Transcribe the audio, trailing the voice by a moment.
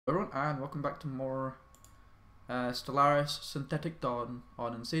Everyone, and welcome back to more Stellaris Synthetic Dawn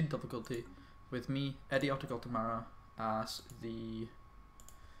on Insane Difficulty with me, Idiotic Ultimara, as the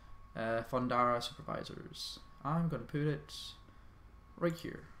Fondara Supervisors. I'm going to put it right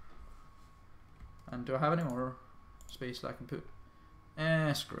here. And do I have any more space that I can put?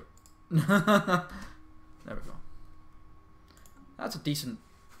 Screw it. There we go. That's a decent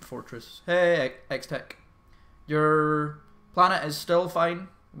fortress. Hey, X-Tech. Your planet is still fine.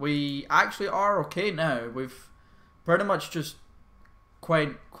 We actually are okay now. We've pretty much just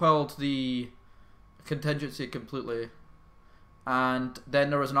quelled the contingency completely. And then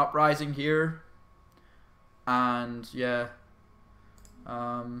there was an uprising here. And yeah.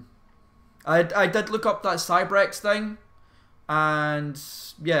 I did look up that Cybrex thing. And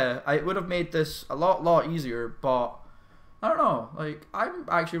yeah, it would have made this a lot easier, but I don't know, like, I'm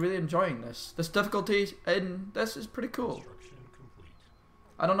actually really enjoying this. This difficulty in this is pretty cool.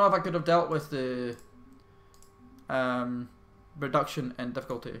 I don't know if I could have dealt with the reduction in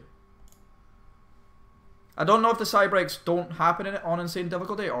difficulty. I don't know if the Cybreaks don't happen on insane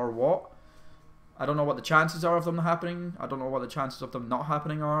difficulty or what. I don't know what the chances are of them happening. I don't know what the chances of them not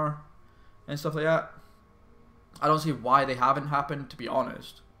happening are and stuff like that. I don't see why they haven't happened, to be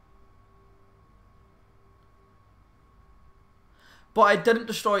honest. But I didn't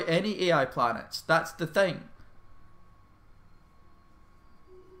destroy any AI planets. That's the thing.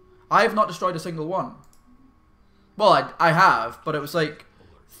 I have not destroyed a single one. Well, I have, but it was like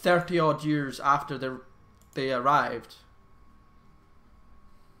 30 odd years after they arrived.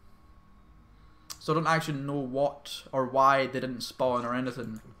 So I don't actually know what or why they didn't spawn or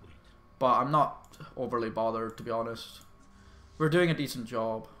anything. But I'm not overly bothered, to be honest. We're doing a decent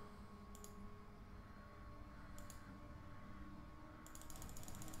job.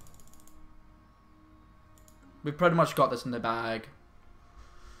 We've pretty much got this in the bag.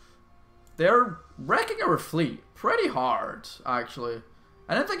 They're wrecking our fleet pretty hard, actually.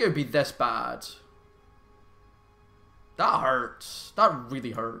 I didn't think it would be this bad. That hurts. That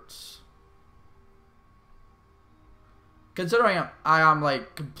really hurts. Considering I am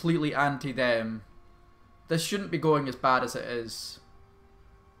like completely anti them, this shouldn't be going as bad as it is.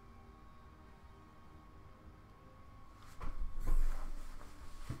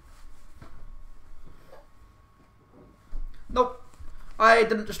 Nope. I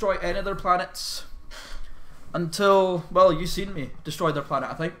didn't destroy any of their planets until, well, you seen me destroy their planet,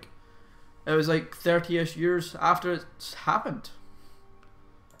 I think. It was like 30-ish years after it's happened.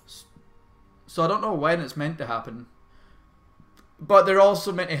 So I don't know when it's meant to happen. But they're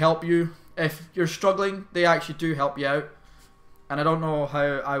also meant to help you. If you're struggling, they actually do help you out. And I don't know how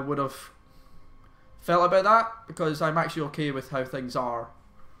I would have felt about that, because I'm actually okay with how things are.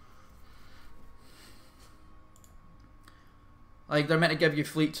 Like, they're meant to give you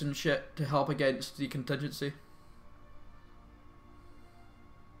fleets and shit to help against the contingency.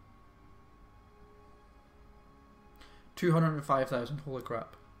 $205,000, holy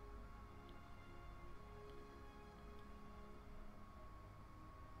crap.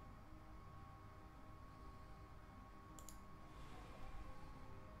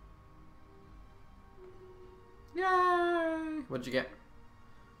 Yay! What did you get?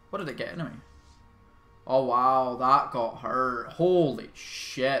 What did it get anyway? Oh wow, that got hurt. Holy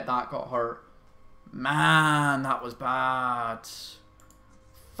shit, that got hurt. Man, that was bad.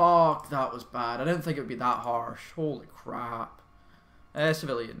 Fuck, that was bad. I didn't think it would be that harsh. Holy crap.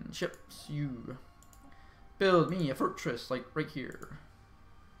 Civilian ships, you. Build me a fortress, like right here.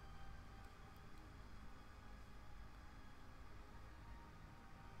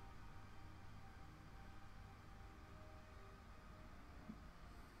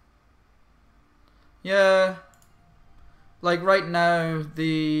 Yeah, like right now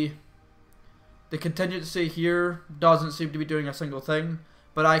the contingency here doesn't seem to be doing a single thing,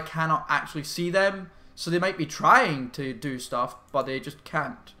 but I cannot actually see them, so they might be trying to do stuff, but they just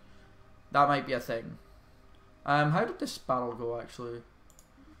can't. That might be a thing. How did this battle go actually?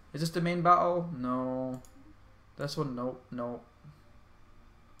 Is this the main battle? No. This one, nope, nope.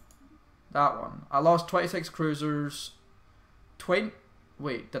 That one. I lost 26 cruisers.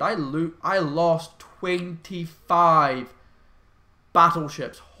 Wait, did I lose? I lost 25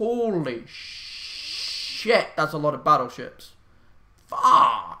 battleships. Holy shit, that's a lot of battleships.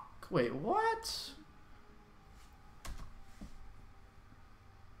 Fuck. Wait, what?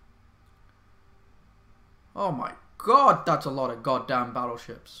 Oh my god, that's a lot of goddamn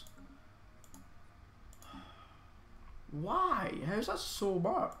battleships. Why? How's that so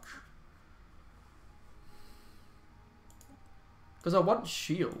much? Because I want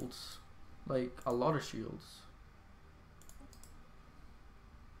shields. Like, a lot of shields.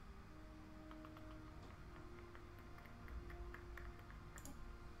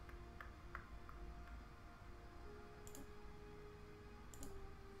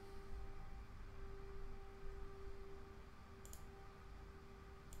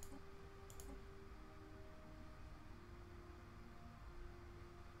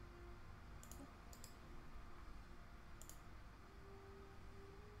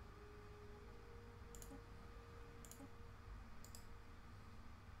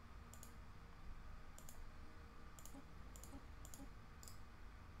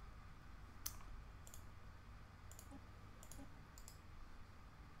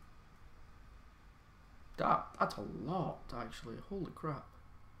 That's a lot, actually. Holy crap.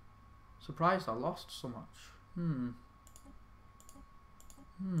 Surprised I lost so much.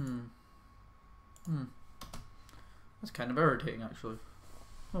 That's kind of irritating, actually.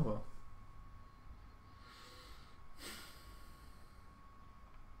 Oh well.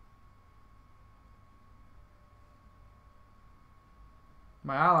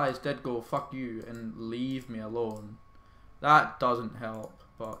 My allies did go fuck you and leave me alone. That doesn't help,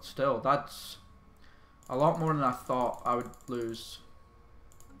 but still, that's a lot more than I thought I would lose.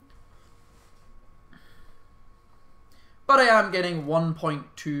 But I am getting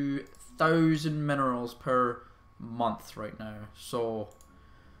 1.2 thousand minerals per month right now, so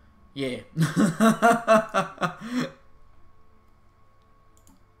yeah.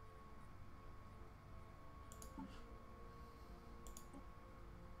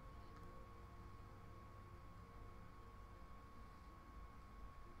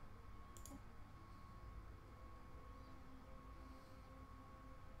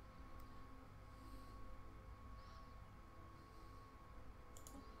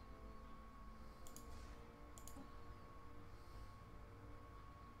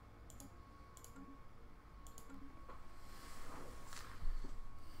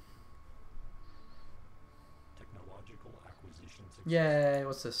 Yay,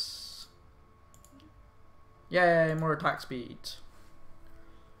 what's this? Yay, more attack speed.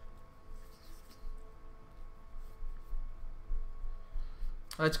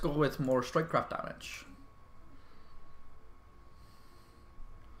 Let's go with more strikecraft damage.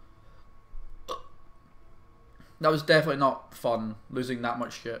 That was definitely not fun, losing that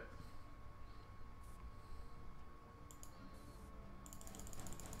much shit.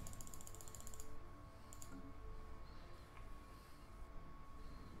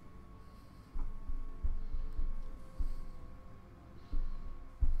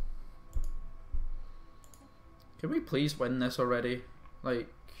 Can we please win this already?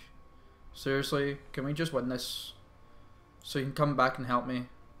 Like, seriously, can we just win this? So you can come back and help me?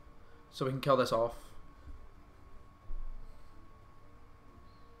 So we can kill this off?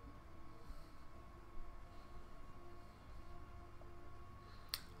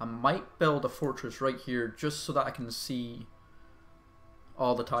 I might build a fortress right here just so that I can see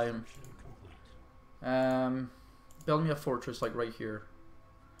all the time. Build me a fortress like right here.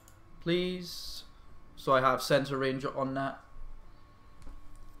 Please. So I have sensor range on that.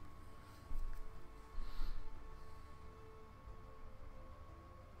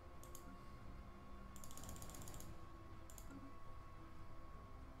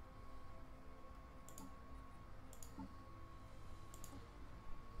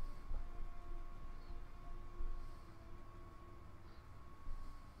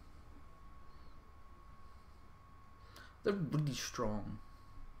 They're really strong.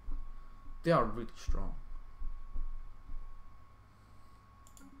 They are really strong.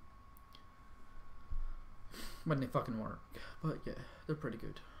 When they fucking work. But yeah, they're pretty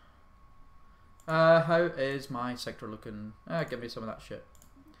good. How is my sector looking? Give me some of that shit.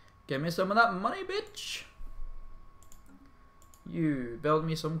 Give me some of that money, bitch! You, build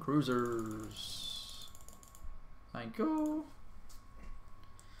me some cruisers. Thank you.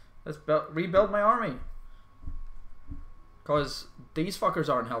 Let's rebuild my army. Because these fuckers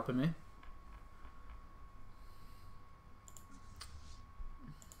aren't helping me.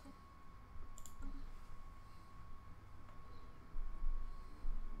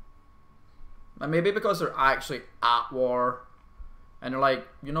 And maybe because they're actually at war. And they're like,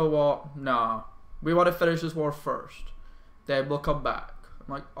 you know what? Nah. We want to finish this war first. Then we'll come back.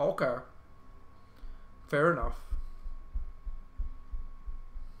 I'm like, okay. Fair enough.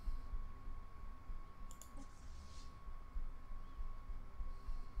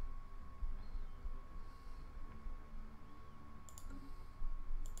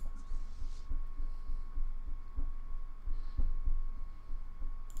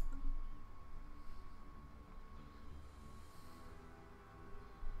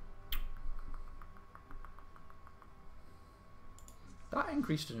 That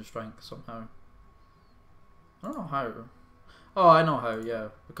increased in strength somehow. I don't know how. Oh, I know how, yeah.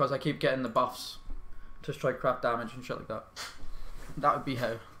 Because I keep getting the buffs to strike craft damage and shit like that. That would be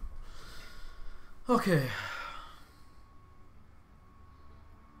how. Okay.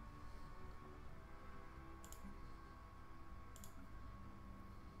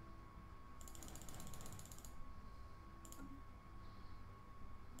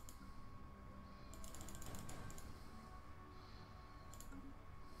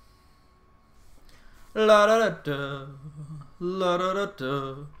 La da da da, la da da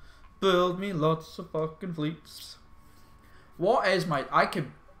da. Build me lots of fucking fleets. What is my?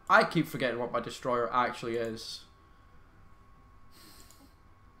 I keep forgetting what my destroyer actually is.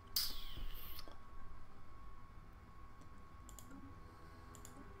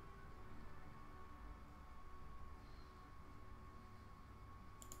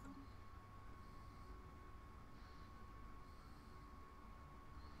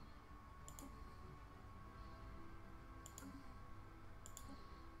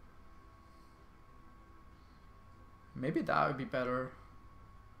 Maybe that would be better.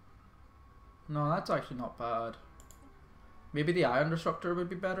 No, that's actually not bad. Maybe the Ion Destructor would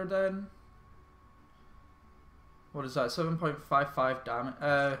be better then. What is that? 7.55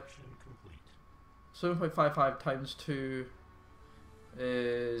 damage. 7.55 times 2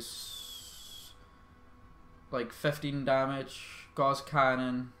 is like 15 damage. Gauss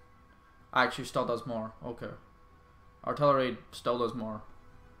Cannon actually still does more. Okay. Artillery still does more.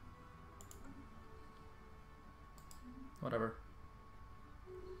 Whatever.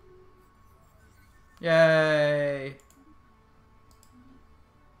 Yay!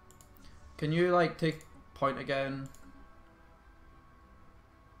 Can you like take point again?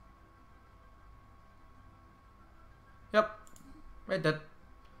 Yep, it did.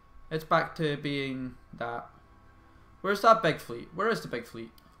 It's back to being that. Where's that big fleet? Where is the big fleet?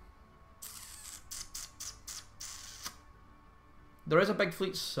 There is a big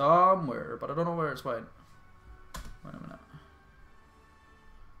fleet somewhere, but I don't know where it's went. Wait a minute.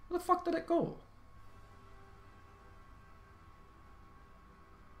 Where the fuck did it go?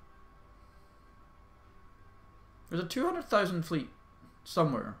 There's a 200,000 fleet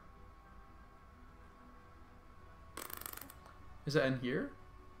somewhere. Is it in here?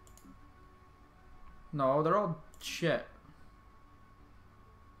 No, they're all shit.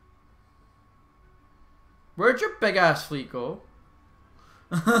 Where'd your big ass fleet go?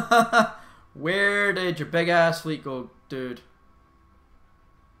 Where did your big ass fleet go, dude?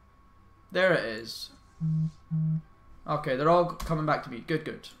 There it is. Okay, they're all coming back to me. Good,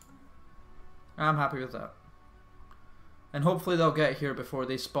 good. I'm happy with that. And hopefully they'll get here before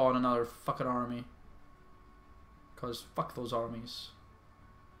they spawn another fucking army. Because fuck those armies.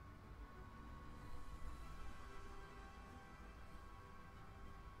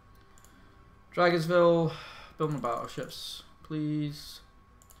 Dragonsville, build my battleships, please.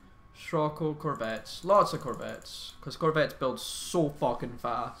 Struggle, corvettes. Lots of corvettes. Because corvettes build so fucking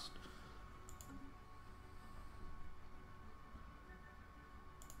fast.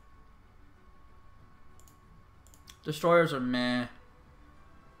 Destroyers are meh.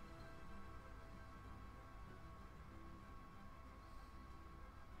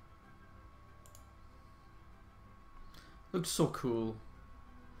 Looks so cool.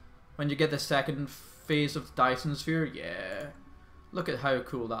 When you get the second phase of the Dyson Sphere, yeah. Look at how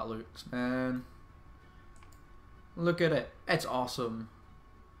cool that looks, man. Look at it. It's awesome.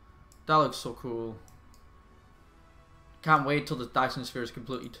 That looks so cool. Can't wait till the Dyson Sphere is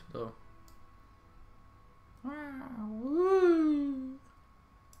complete, though. Wow. Woo.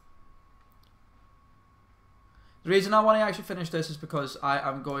 The reason I want to actually finish this is because I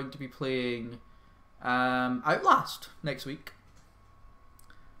am going to be playing Outlast next week.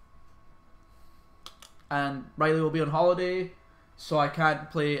 And Riley will be on holiday, so I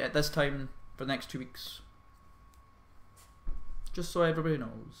can't play at this time for the next 2 weeks. Just so everybody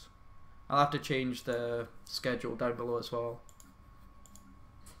knows. I'll have to change the schedule down below as well.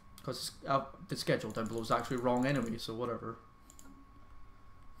 Because the schedule down below is actually wrong anyway, so whatever.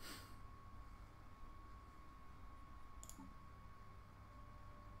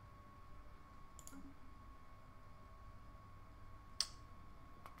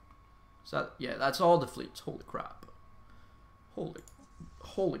 So that, yeah, that's all the fleets. Holy crap.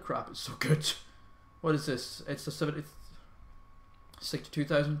 Holy crap, it's so good. What is this? It's the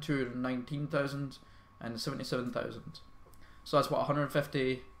 62,000, 219,000, and 77,000. So that's what,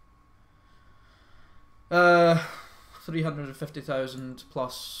 150... 350,000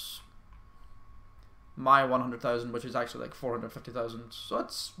 plus my 100,000, which is actually like 450,000. So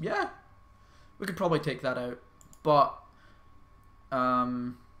it's, yeah, we could probably take that out. But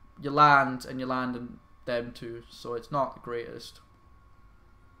you land in them too, so it's not the greatest.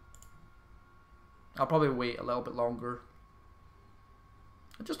 I'll probably wait a little bit longer,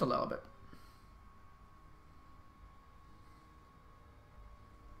 just a little bit.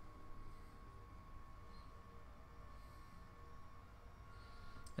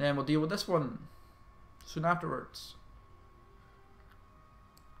 And then we'll deal with this one soon afterwards.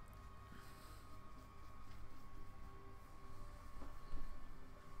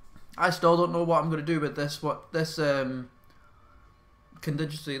 I still don't know what I'm going to do with this,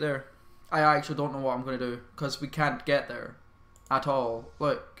 contingency there. I actually don't know what I'm going to do, because we can't get there. At all.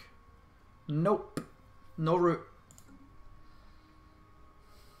 Look. Nope. No route.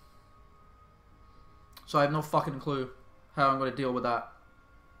 So I have no fucking clue how I'm going to deal with that.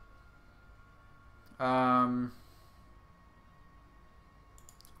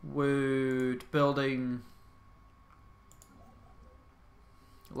 Would building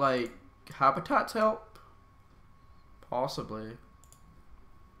like habitats help? Possibly.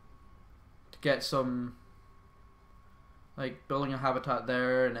 To get some, like building a habitat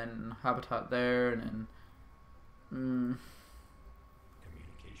there and then habitat there and then Communications.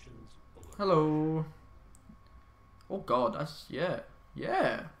 hello. Oh god, that's yeah.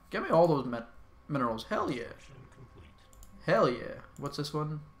 Give me all those minerals. Hell yeah. Complete. Hell yeah. What's this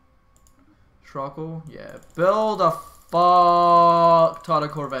one? Struggle? Yeah. Build a fuck ton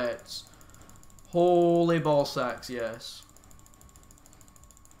of corvettes. Holy ball sacks, yes.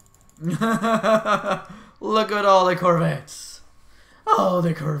 Look at all the corvettes. Oh,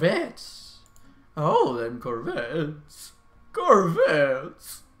 the corvettes. Oh, them corvettes.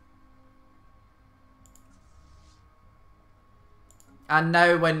 Corvettes. And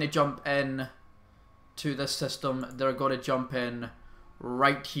now when they jump in to this system, they're going to jump in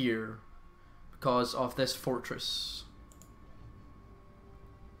right here because of this fortress.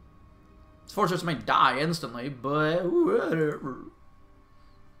 This fortress might die instantly, but whatever.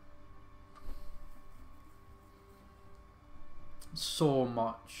 So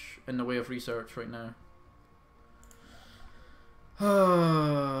much in the way of research right now.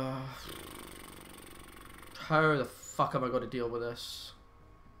 How the fuck am I going to deal with this?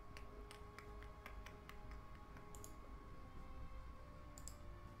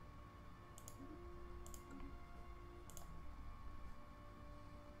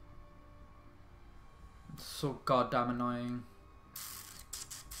 It's so goddamn annoying.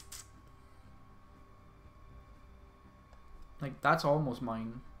 Like, that's almost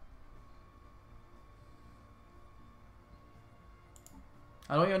mine.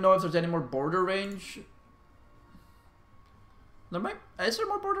 I don't even know if there's any more border range. There might. Is there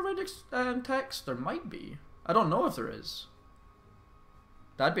more border range text? There might be. I don't know if there is.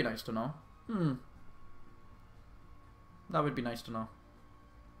 That'd be nice to know. That would be nice to know.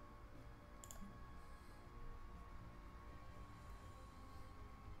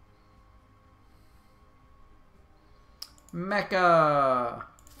 Mecha!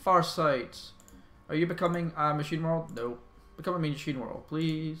 Farsight. Are you becoming a machine world? No. Become a machine world,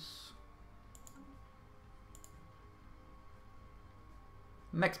 please.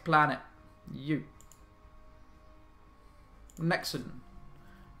 Next planet. You. Nexon.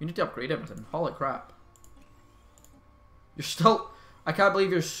 You need to upgrade everything. Holy crap. You're still... I can't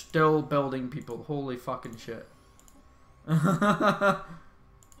believe you're still building people. Holy fucking shit.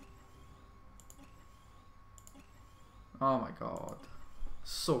 Oh my god.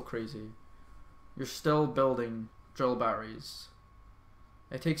 So crazy. You're still building drill batteries.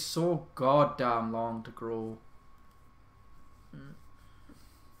 It takes so goddamn long to grow.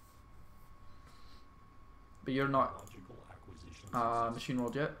 But you're not machine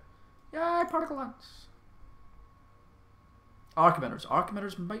world yet. Yeah, particle lance. Arc emitters. Arc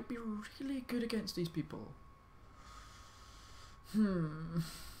emitters might be really good against these people.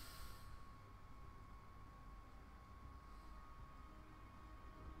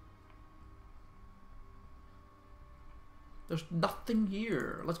 There's nothing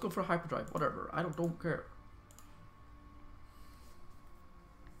here. Let's go for a hyperdrive. Whatever. I don't care.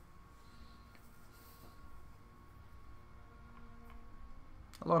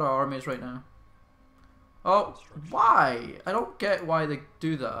 A lot of armies right now. Oh, why? I don't get why they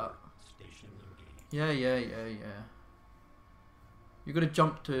do that. Yeah. You're gonna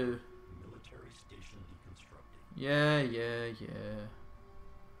jump to... Military station deconstructed. Yeah.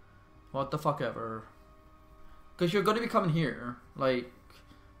 What the fuck ever. Because you're gonna be coming here. Like,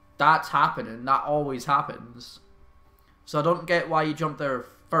 that's happening. That always happens. So I don't get why you jump there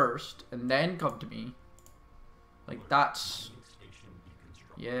first and then come to me. Like, that's...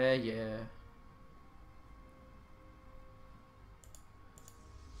 Yeah.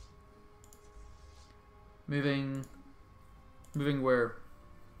 Moving where?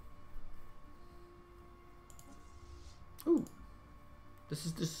 Ooh. This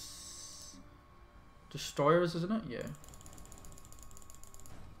is this destroyers, isn't it? Yeah.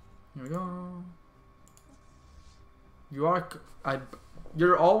 Here we go.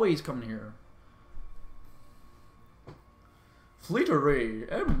 You're always coming here. Fleet Array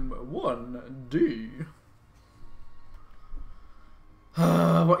M1D.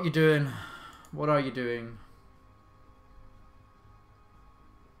 What are you doing? What are you doing?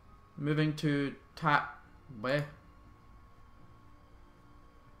 Moving to where?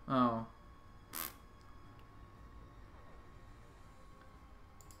 Oh.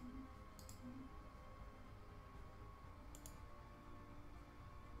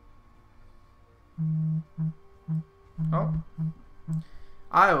 Oh.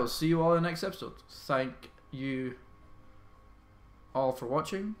 I will see you all in the next episode. Thank you all for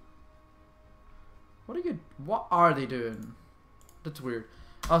watching. What are they doing? That's weird.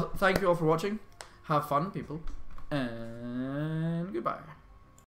 Thank you all for watching. Have fun, people. And goodbye.